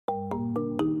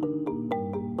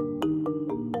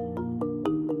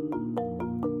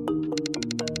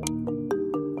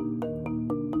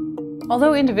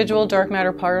Although individual dark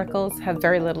matter particles have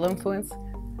very little influence,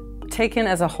 taken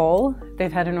as a whole,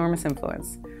 they've had enormous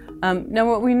influence. Now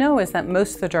what we know is that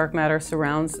most of the dark matter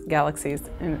surrounds galaxies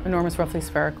in enormous, roughly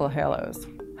spherical halos.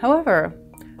 However,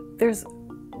 there's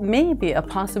maybe a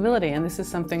possibility, and this is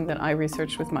something that I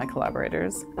researched with my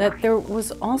collaborators, that there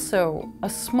was also a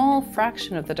small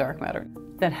fraction of the dark matter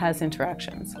that has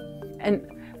interactions. And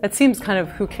that seems kind of,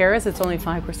 who cares, it's only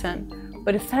 5%.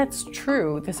 But if that's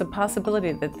true, there's a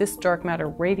possibility that this dark matter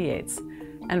radiates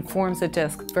and forms a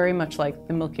disk very much like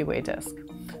the Milky Way disk.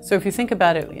 So if you think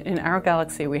about it, in our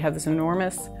galaxy we have this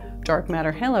enormous dark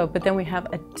matter halo, but then we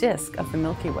have a disk of the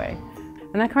Milky Way.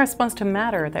 And that corresponds to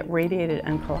matter that radiated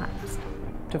and collapsed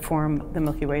to form the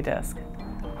Milky Way disk.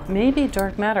 Maybe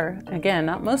dark matter, again,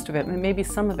 not most of it, but maybe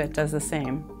some of it does the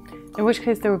same. In which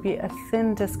case there would be a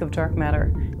thin disk of dark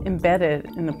matter embedded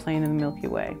in the plane of the Milky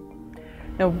Way.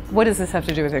 Now, what does this have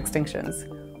to do with extinctions?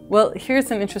 Well, here's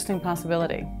an interesting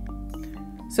possibility.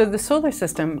 So the solar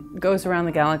system goes around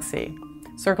the galaxy,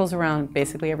 circles around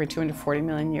basically every 240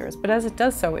 million years, but as it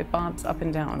does so, it bobs up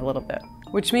and down a little bit,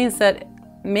 which means that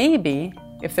maybe,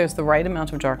 if there's the right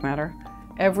amount of dark matter,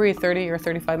 every 30 or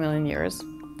 35 million years,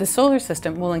 the solar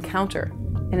system will encounter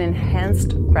an enhanced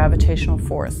gravitational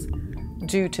force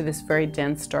due to this very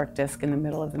dense dark disk in the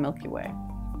middle of the Milky Way.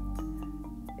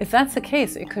 If that's the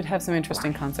case, it could have some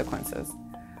interesting consequences.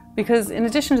 Because in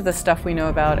addition to the stuff we know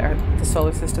about the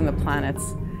solar system, the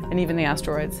planets, and even the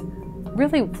asteroids,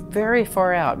 really very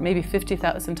far out, maybe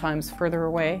 50,000 times further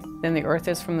away than the Earth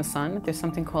is from the Sun, there's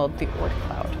something called the OORT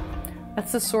cloud.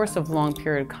 That's the source of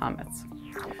long-period comets.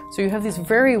 So you have these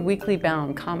very weakly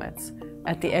bound comets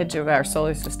at the edge of our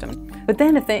solar system. But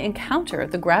then if they encounter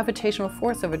the gravitational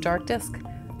force of a dark disk,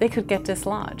 they could get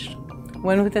dislodged.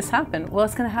 When would this happen? Well,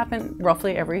 it's going to happen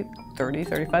roughly every 30,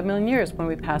 35 million years when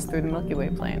we pass through the Milky Way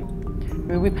plane. I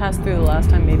mean, we passed through the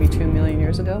last time maybe 2 million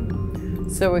years ago.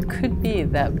 So it could be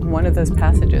that one of those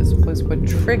passages was what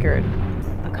triggered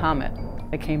a comet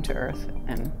that came to Earth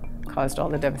and caused all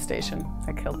the devastation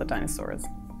that killed the dinosaurs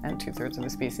and 2/3 of the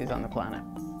species on the planet.